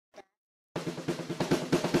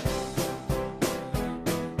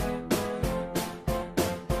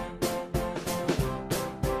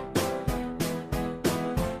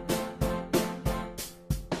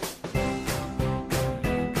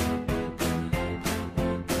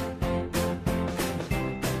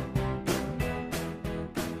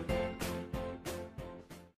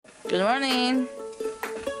Good morning.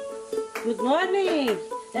 Good morning,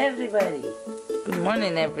 everybody. Good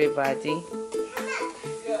morning, everybody.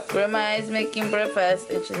 Grandma is making breakfast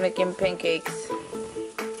and she's making pancakes.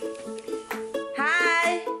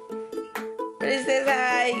 Hi. Please say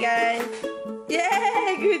hi, guys.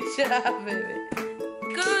 Yeah, good job,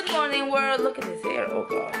 baby. Good morning, world. Look at his hair. Oh,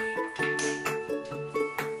 gosh.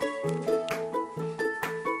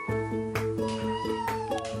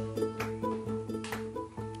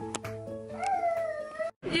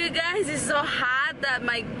 You guys, it's so hot that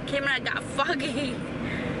my camera got foggy.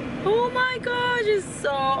 Oh my gosh, it's so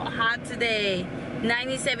hot today.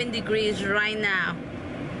 97 degrees right now.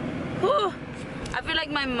 Whew. I feel like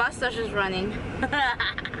my mustache is running.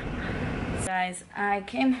 Guys, I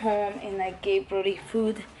came home and I gave Brody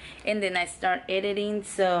food and then I start editing,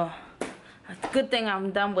 so it's a good thing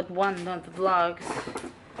I'm done with one of the vlogs.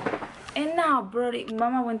 And now Brody,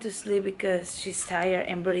 Mama went to sleep because she's tired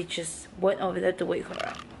and Brody just went over there to wake her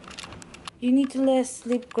up. You need to let us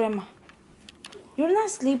sleep, Grandma. You're not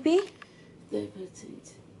sleepy? Diaper change.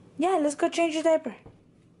 Yeah, let's go change your diaper.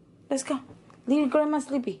 Let's go. Leave Grandma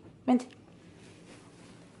sleepy. Vente.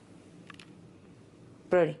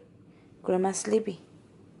 Brody, Grandma's sleepy.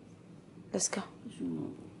 Let's go.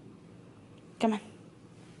 Come on.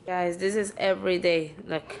 Guys, this is every day.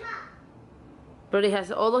 Look. Brody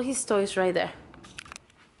has all of his toys right there.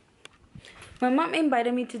 My mom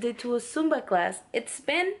invited me today to a Zumba class. It's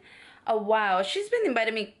been a while. She's been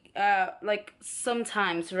inviting me like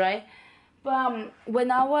sometimes, right? But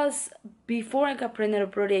when I was, before I got pregnant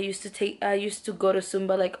with Brody, I used to go to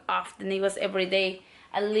Zumba like often. It was every day,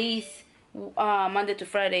 at least Monday to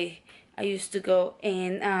Friday. I used to go,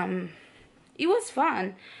 and it was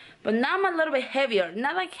fun. But now I'm a little bit heavier,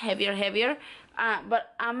 not like heavier,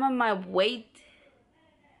 but I'm on my weight,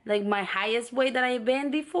 like my highest weight that I've been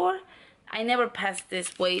before. I never passed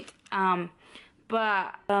this weight.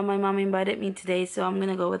 But my mom invited me today, so I'm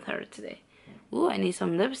gonna go with her today. Ooh, I need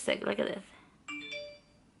some lipstick. Look at this.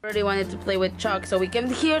 Brody wanted to play with chalk, so we came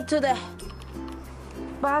here to the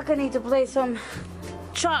balcony to play some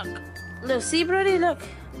chalk. Look, see, Brody, look.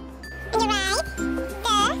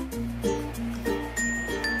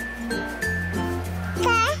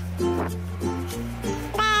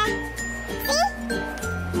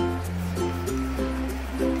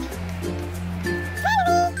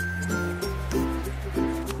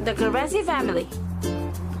 The Thekarbasifamily.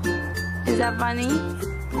 Is that funny?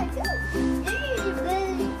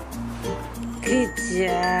 Good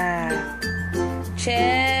job.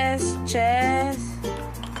 Chess, chess.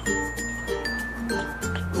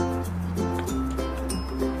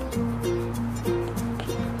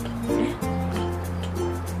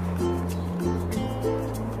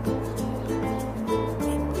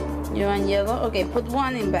 You want yellow? Okay, put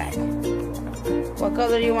one in back. What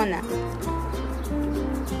color do you want now?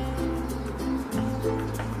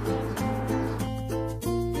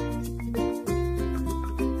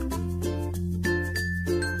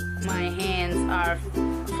 My hands are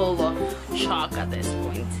full of chalk at this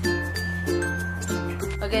point.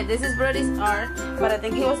 Okay, this is Brody's art, but I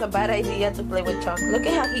think it was a bad idea to play with chalk. Look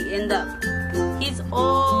at how he ended up. He's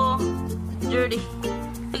all dirty.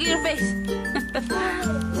 Look at your face.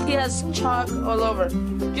 He has chalk all over.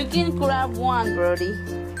 You can grab one, Brody,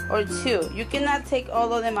 or two. You cannot take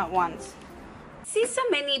all of them at once. See so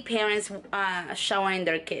many parents showering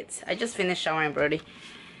their kids. I just finished showering Brody.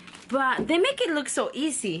 But they make it look so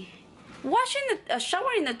easy.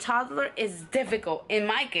 Showering a toddler is difficult in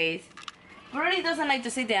my case. Brody doesn't like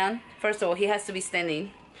to sit down. First of all, he has to be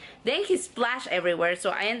standing. Then he splashed everywhere, so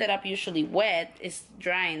I ended up usually wet. It's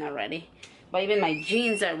drying already. But even my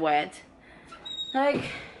jeans are wet. Like,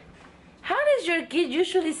 how does your kid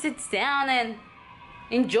usually sits down and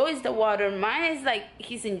enjoys the water? Mine is like,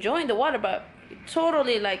 he's enjoying the water, but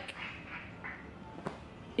totally like,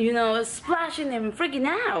 you know, splashing and freaking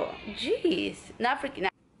out. Jeez, not freaking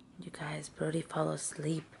out. You guys, Brody fell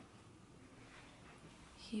asleep.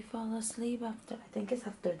 He fell asleep after, I think it's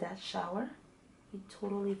after that shower. He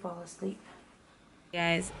totally fell asleep.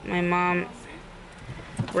 Guys, my mom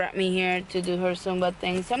brought me here to do her Zumba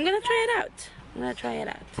thing, so I'm gonna try it out.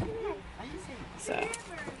 So,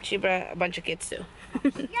 she brought a bunch of kids too.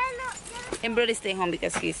 And Brody stay home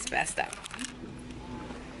because he's passed out.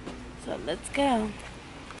 So let's go.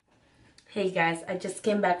 Hey guys, I just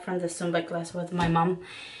came back from the Zumba class with my mom,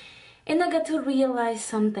 and I got to realize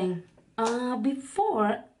something.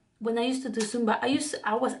 Before, when I used to do Zumba,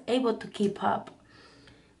 I was able to keep up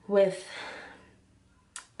with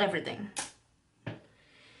everything.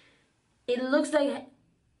 It looks like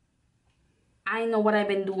I know what I've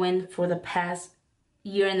been doing for the past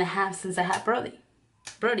year and a half since I had Brody.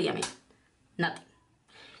 Brody, I mean, nothing.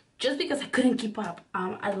 Just because I couldn't keep up.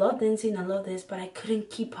 I love dancing, I love this, but I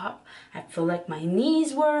couldn't keep up. I feel like my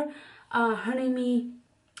knees were hurting me.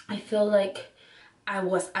 I feel like I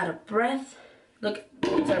was out of breath. Look,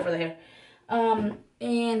 sorry for the hair.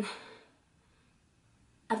 And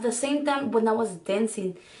at the same time, when I was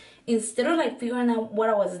dancing, instead of like figuring out what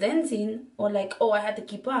I was dancing or like, oh, I had to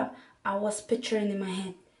keep up, I was picturing in my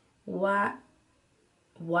head, why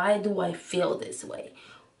do I feel this way?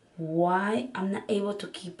 Why I'm not able to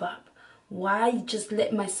keep up? Why just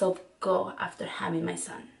let myself go after having my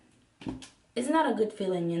son? It's not a good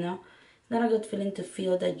feeling, you know. It's not a good feeling to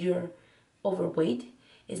feel that you're overweight.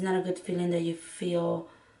 It's not a good feeling that you feel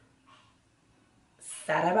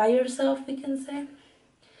sad about yourself, we can say.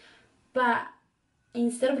 But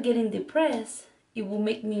instead of getting depressed, it will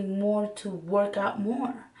make me more to work out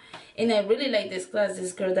more. And I really like this class.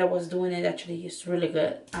 This girl that was doing it actually is really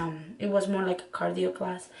good. It was more like a cardio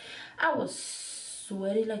class. I was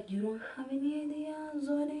sweaty like you don't have any idea,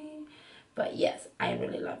 sweaty. But yes, I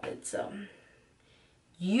really loved it. So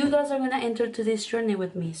you guys are gonna enter to this journey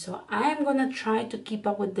with me. So I'm gonna try to keep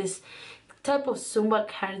up with this type of Zumba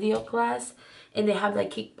cardio class. And they have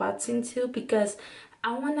like kickboxing too, because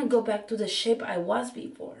I want to go back to the shape I was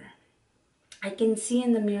before. I can see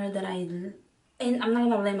in the mirror that and I'm not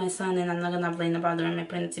gonna blame my son, and I'm not gonna blame the brother in my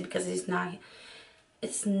pregnancy, because it's not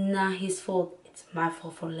his fault. It's my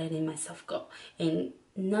fault for letting myself go. And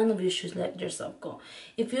none of you should let yourself go.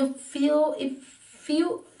 If you feel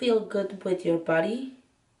good with your body,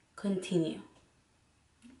 continue.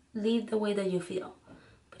 Live the way that you feel.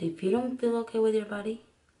 But if you don't feel okay with your body,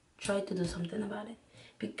 try to do something about it.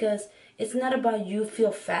 Because it's not about you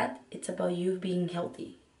feel fat, it's about you being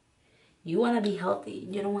healthy. You want to be healthy.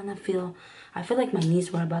 You don't want to feel... I feel like my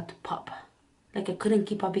knees were about to pop. Like I couldn't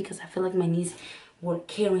keep up because I feel like my knees were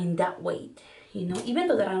carrying that weight. You know, even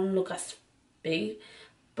though that I don't look as big,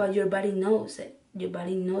 but your body knows it. Your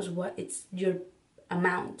body knows what it's your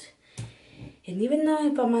amount. And even though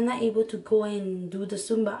if I'm not able to go and do the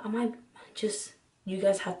Zumba, I might just... You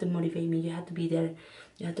guys have to motivate me. You have to be there.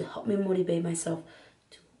 You have to help me motivate myself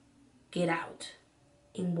to get out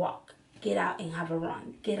and walk. Get out and have a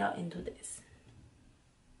run. Get out and do this.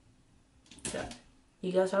 So,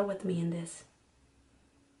 you guys are with me in this.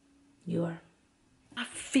 You are. I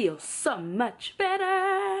feel so much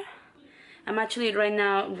better. I'm actually right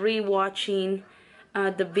now rewatching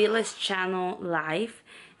the Village channel live.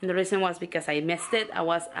 And the reason was because I missed it. I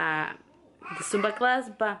was the Zumba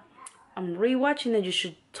class, but I'm rewatching it. You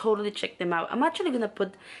should totally check them out. I'm actually gonna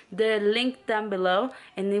put the link down below,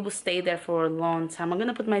 and it will stay there for a long time. I'm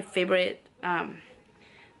gonna put my favorite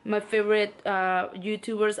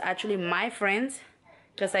YouTubers, actually my friends,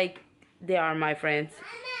 because they are my friends.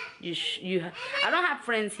 I don't have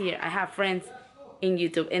friends here. I have friends in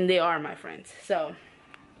YouTube, and they are my friends. So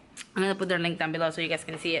I'm gonna put their link down below so you guys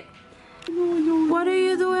can see it. What are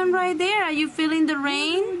you doing right there? Are you feeling the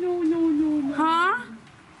rain? No. Huh?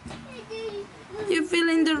 You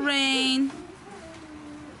feeling the rain?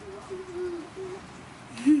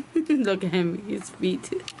 Look at him, his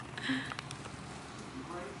feet.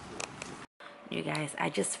 You guys, I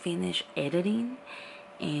just finished editing,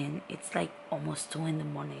 and it's like almost 2 in the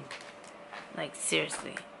morning. Like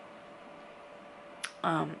seriously.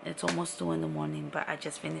 It's almost 2 in the morning, but I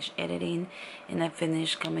just finished editing, and I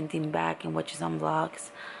finished commenting back and watching some vlogs.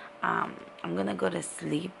 I'm gonna go to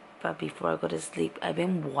sleep, but before I go to sleep, I've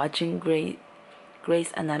been watching Grey's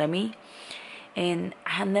Anatomy, and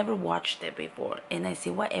I had never watched it before, and I see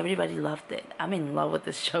why everybody loved it. I'm in love with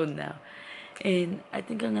this show now, and I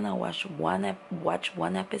think I'm gonna watch one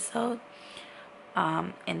episode,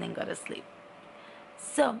 and then go to sleep.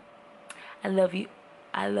 So I love you.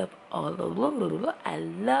 I love all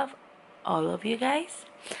of you guys.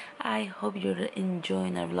 I hope you're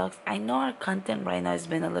enjoying our vlogs. I know our content right now has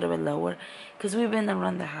been a little bit lower because we've been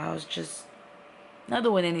around the house just not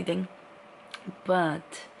doing anything.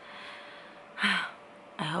 But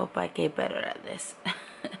I hope I get better at this.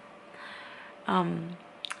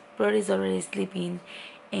 Brody's already sleeping,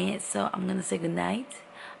 and so I'm gonna say good night.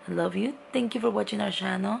 I love you. Thank you for watching our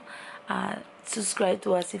channel. Subscribe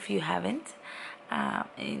to us if you haven't.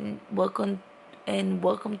 And welcome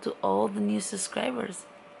to all the new subscribers.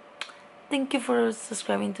 Thank you for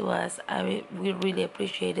subscribing to us. We really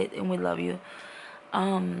appreciate it, and we love you.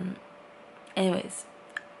 Anyways,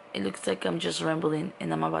 it looks like I'm just rambling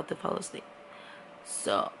and I'm about to fall asleep.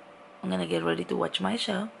 So I'm gonna get ready to watch my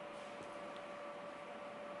show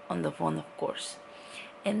on the phone, of course,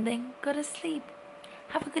 and then go to sleep.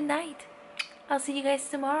 Have a good night. I'll see you guys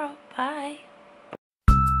tomorrow. Bye.